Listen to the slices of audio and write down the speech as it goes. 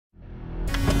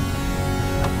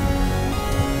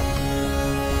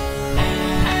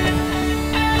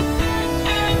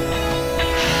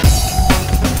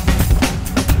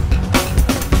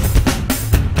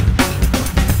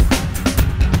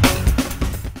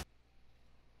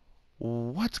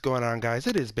What's going on, guys?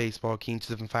 It is Baseball King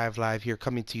 275 Live here,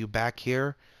 coming to you back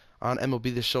here on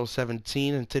MLB The Show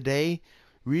 17, and today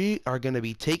we are going to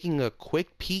be taking a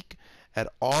quick peek at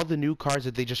all the new cards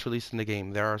that they just released in the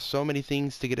game. There are so many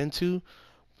things to get into,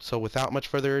 so without much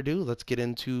further ado, let's get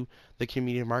into the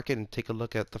community market and take a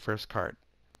look at the first card.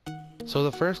 So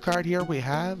the first card here we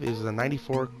have is the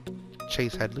 94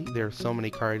 Chase Headley. There are so many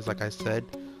cards, like I said,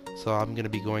 so I'm going to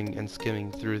be going and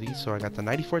skimming through these. So I got the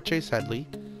 94 Chase Headley.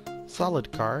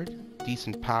 Solid card,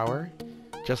 decent power,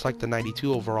 just like the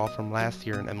 92 overall from last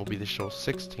year in MLB The Show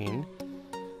 16.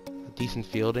 Decent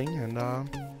fielding, and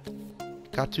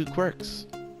got two quirks.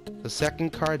 The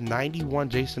second card, 91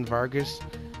 Jason Vargas.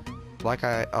 Like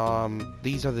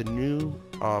these are the new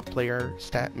player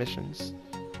stat missions,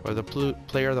 or the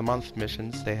player of the month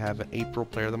missions. They have an April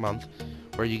player of the month,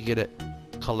 where you get to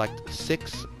collect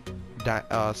six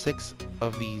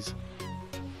of these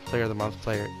player of the month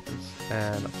players,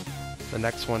 and the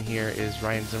next one here is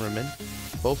Ryan Zimmerman.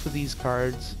 Both of these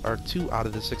cards are 2 out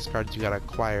of the 6 cards you gotta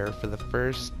acquire for the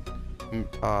first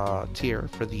tier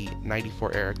for the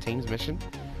 94 Eric Thames mission.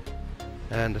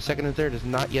 And the second and third is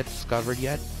not yet discovered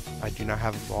yet. I do not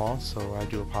have them all, so I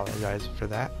do apologize for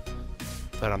that.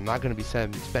 But I'm not going to be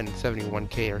spending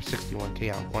 71k or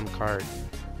 61k on one card,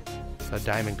 a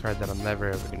diamond card that I'm never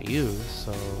ever going to use.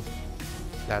 So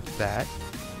that's that.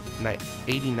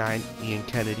 89 Ian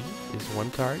Kennedy is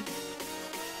one card,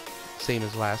 same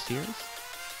as last year's.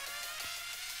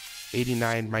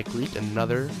 89 Mike Leake,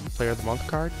 another player of the month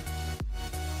card.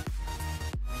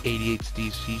 88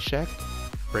 Steve Cishek,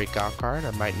 breakout card.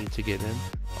 I might need to get him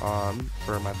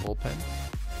for my bullpen.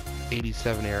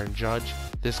 87 Aaron Judge.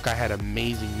 This guy had an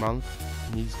amazing month.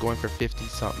 He's going for 50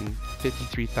 something,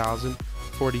 53,000.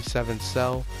 47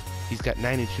 Sell. He's got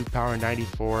 92 power,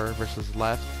 94 versus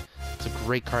left. It's a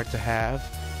great card to have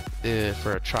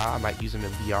for a trial. I might use him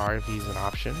in VR if he's an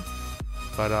option.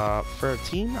 But for a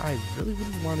team, I really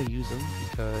wouldn't want to use him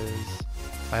because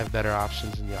I have better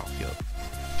options in the outfield.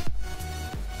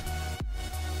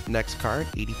 Next card,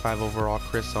 85 overall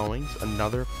Chris Owings,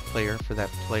 another player for that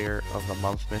player of the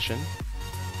month mission.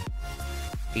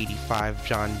 85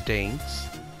 John Danks,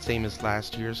 same as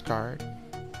last year's card.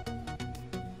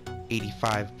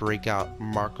 85 breakout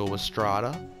Marco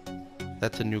Estrada.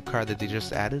 That's a new card that they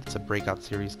just added. It's a breakout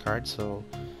series card, so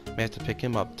I may have to pick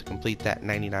him up to complete that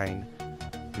 99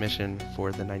 mission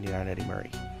for the 99 Eddie Murray.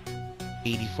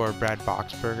 84 Brad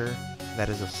Boxberger. That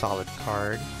is a solid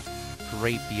card.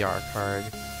 Great BR card.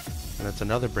 And that's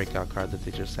another breakout card that they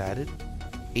just added.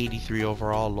 83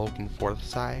 overall Logan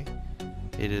Forsythe.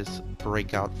 It is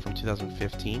breakout from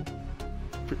 2015.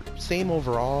 Same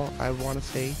overall, I want to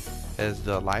say, as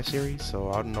the live series,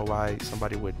 so I don't know why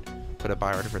somebody would put a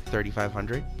buy order for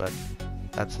 3,500, but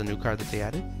that's the new card that they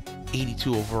added.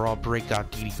 82 overall breakout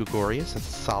Didi Gregorius. That's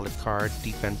a solid card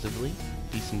defensively,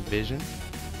 decent vision.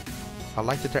 I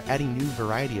like that they're adding new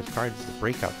variety of cards to the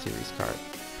breakout series card.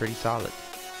 Pretty solid.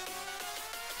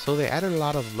 So they added a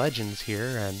lot of legends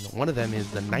here, and one of them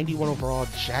is the 91 overall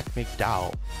Jack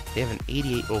McDowell. They have an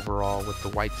 88 overall with the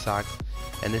White Sox,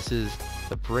 and this is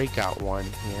the breakout one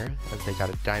here, as they got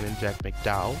a Diamond Jack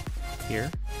McDowell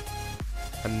here.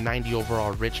 A 90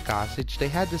 overall Rich Gossage. They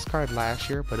had this card last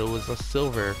year, but it was a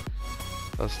silver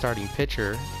starting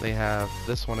pitcher. They have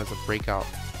this one as a breakout,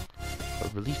 a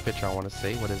relief pitcher, I want to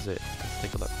say. What is it? Let's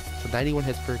take a look. So 91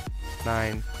 hits per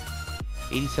 9,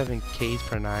 87 Ks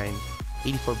per 9,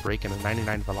 84 break, and a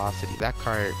 99 velocity. That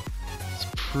card is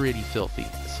pretty filthy.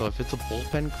 So if it's a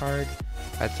bullpen card,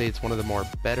 I'd say it's one of the more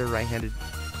better right-handed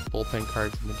bullpen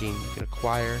cards in the game you can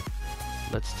acquire.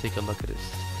 Let's take a look at his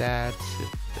stats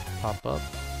if they pop up.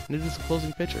 And it is a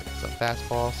closing pitcher. It's a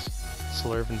fastball,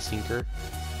 slurve, and sinker.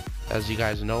 As you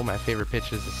guys know, my favorite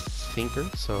pitch is a sinker,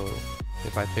 so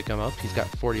if I pick him up, he's got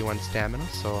 41 stamina,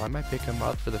 so I might pick him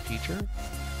up for the future.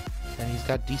 And he's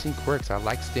got decent quirks. I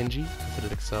like Stingy because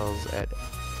it excels at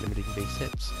limiting base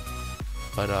hits.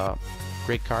 But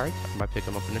great card. I might pick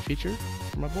him up in the future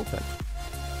for my bullpen.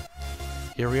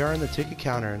 Here we are in the ticket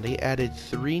counter, and they added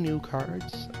 3 new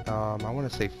cards. I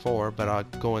want to say 4, but I'll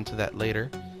go into that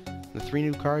later. The 3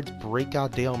 new cards: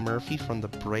 breakout Dale Murphy from the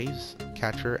Braves,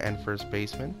 catcher and first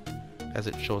baseman, as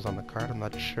it shows on the card. I'm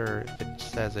not sure if it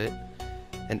says it.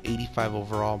 An 85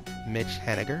 overall Mitch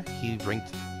Haniger. He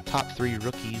ranked top 3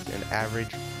 rookies in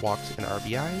average walks and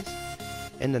RBIs.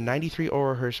 And the 93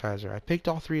 Oro Hershiser. I picked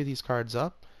all 3 of these cards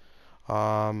up.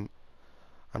 I'm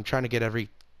trying to get every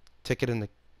ticket in the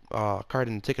card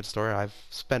in the ticket store. I've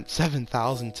spent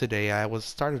 7,000 today. I was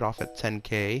started off at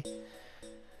 10k,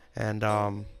 and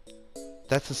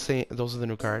that's the same. Those are the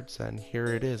new cards, and here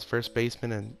it is: first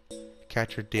baseman and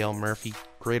catcher Dale Murphy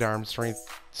Great arm strength,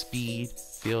 speed,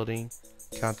 fielding,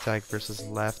 contact versus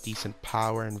left, decent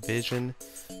power and vision.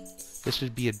 This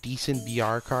should be a decent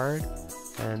BR card.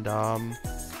 And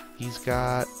he's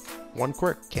got one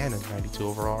quirk, cannon, 92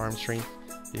 overall arm strength.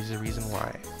 There's a reason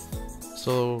why.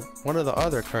 So one of the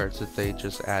other cards that they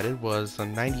just added was a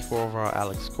 94 overall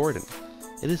Alex Gordon.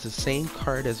 It is the same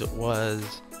card as it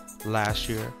was last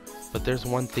year, but there's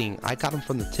one thing. I got him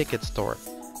from the ticket store,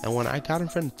 and when I got him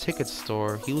from the ticket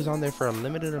store, he was on there for a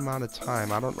limited amount of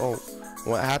time. I don't know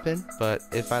what happened, but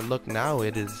if I look now,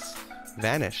 it is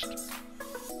vanished.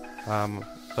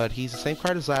 But he's the same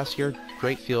card as last year.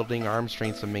 Great fielding, arm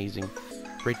strength's amazing,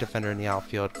 great defender in the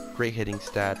outfield, great hitting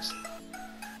stats.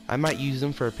 I might use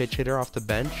him for a pitch hitter off the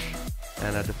bench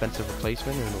and a defensive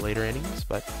replacement in the later innings,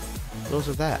 but those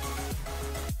are that.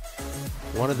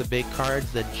 One of the big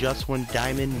cards that just went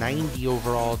diamond, 90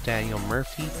 overall, Daniel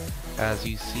Murphy. As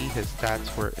you see, his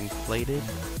stats were inflated.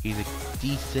 He's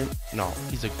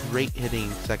a great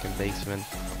hitting second baseman.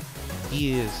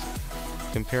 He is,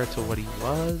 compared to what he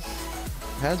was,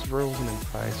 has risen in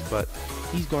price, but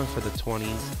he's going for the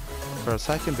 20s. For a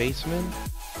second baseman,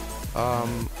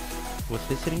 with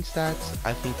his hitting stats,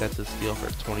 I think that's a steal for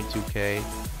 22k.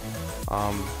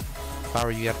 If I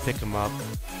were you, I'd pick him up.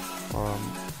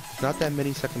 There's not that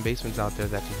many second basemen out there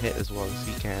that can hit as well as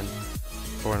he can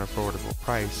for an affordable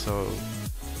price, so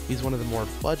he's one of the more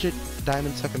budget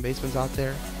diamond second basemen out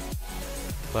there.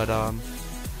 But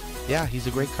yeah, he's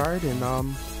a great card, and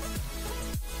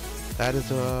that is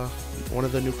one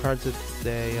of the new cards that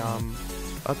they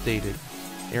updated.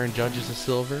 Aaron Judge is a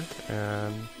silver,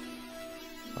 and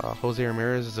Jose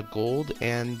Ramirez is a gold,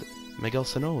 and Miguel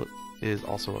Sano is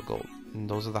also a gold. And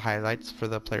those are the highlights for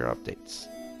the player updates.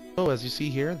 So as you see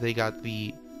here, they got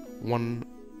the one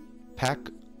pack,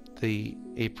 the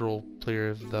April Player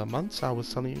of the Month I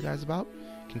was telling you guys about.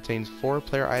 Contains 4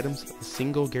 player items, a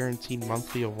single guaranteed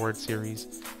monthly award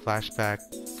series flashback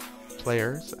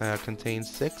players. Contains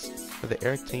 6 for the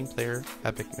Eric Thames player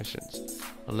epic missions.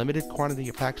 A limited quantity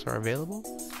of packs are available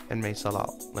and may sell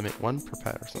out. Limit 1 per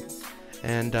person.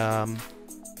 And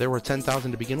there were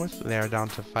 10,000 to begin with. They are down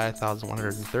to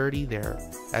 5,130. There,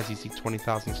 as you see,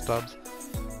 20,000 stubs.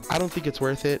 I don't think it's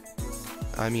worth it.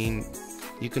 I mean,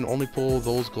 you can only pull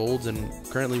those golds, and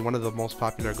currently one of the most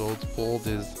popular golds pulled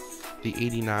is the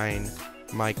 89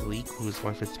 Mike Leake, who's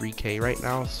going for 3k right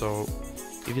now. So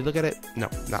if you look at it, no,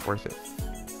 not worth it.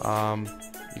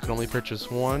 You can only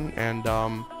purchase one, and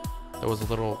there was a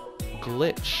little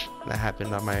glitch that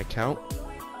happened on my account,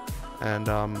 and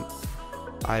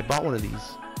I bought one of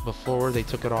these before they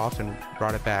took it off and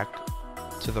brought it back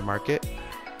to the market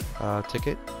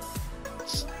ticket,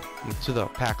 to the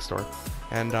pack store,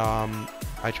 and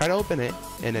I tried to open it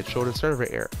and it showed a server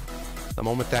error. The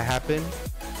moment that happened,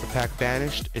 the pack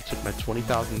vanished. It took my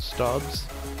 20,000 stubs,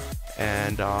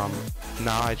 and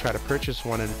now I try to purchase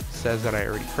one and it says that I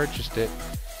already purchased it.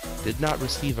 Did not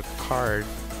receive a card,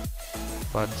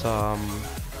 but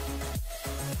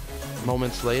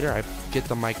moments later I get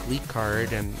the Mike Leake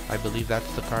card, and I believe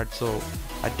that's the card. So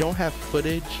I don't have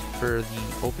footage for the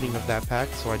opening of that pack,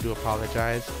 so I do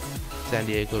apologize. San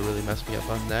Diego really messed me up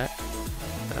on that.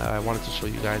 I wanted to show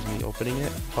you guys me opening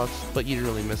it, but you didn't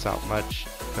really miss out much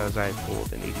because I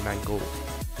pulled an 89 gold.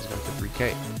 It's going for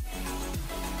 3k.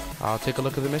 I'll take a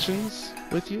look at the missions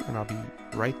with you, and I'll be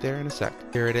right there in a sec.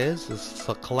 Here it is. This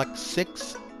is collect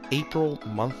 6 April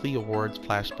monthly awards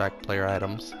flashback player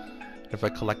items. If I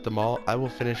collect them all, I will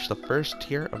finish the first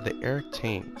tier of the Eric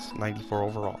Thames, 94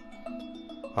 overall.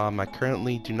 I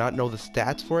currently do not know the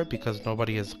stats for it because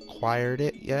nobody has acquired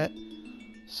it yet.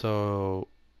 So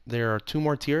there are 2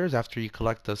 more tiers after you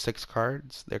collect the 6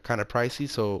 cards. They're kind of pricey,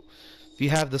 so if you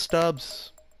have the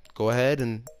stubs, go ahead,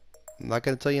 and I'm not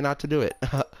going to tell you not to do it.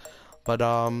 But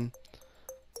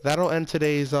that'll end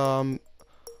today's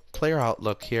player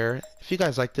outlook here. If you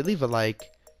guys liked it, leave a like,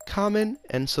 comment,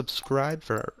 and subscribe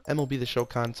for MLB The Show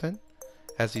content.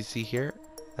 As you see here,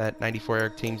 that 94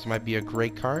 Eric Thames might be a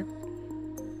great card,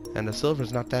 and the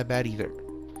silver's not that bad either.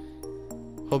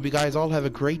 Hope you guys all have a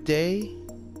great day.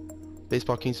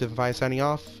 Baseball King 75 signing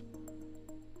off.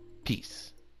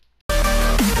 Peace.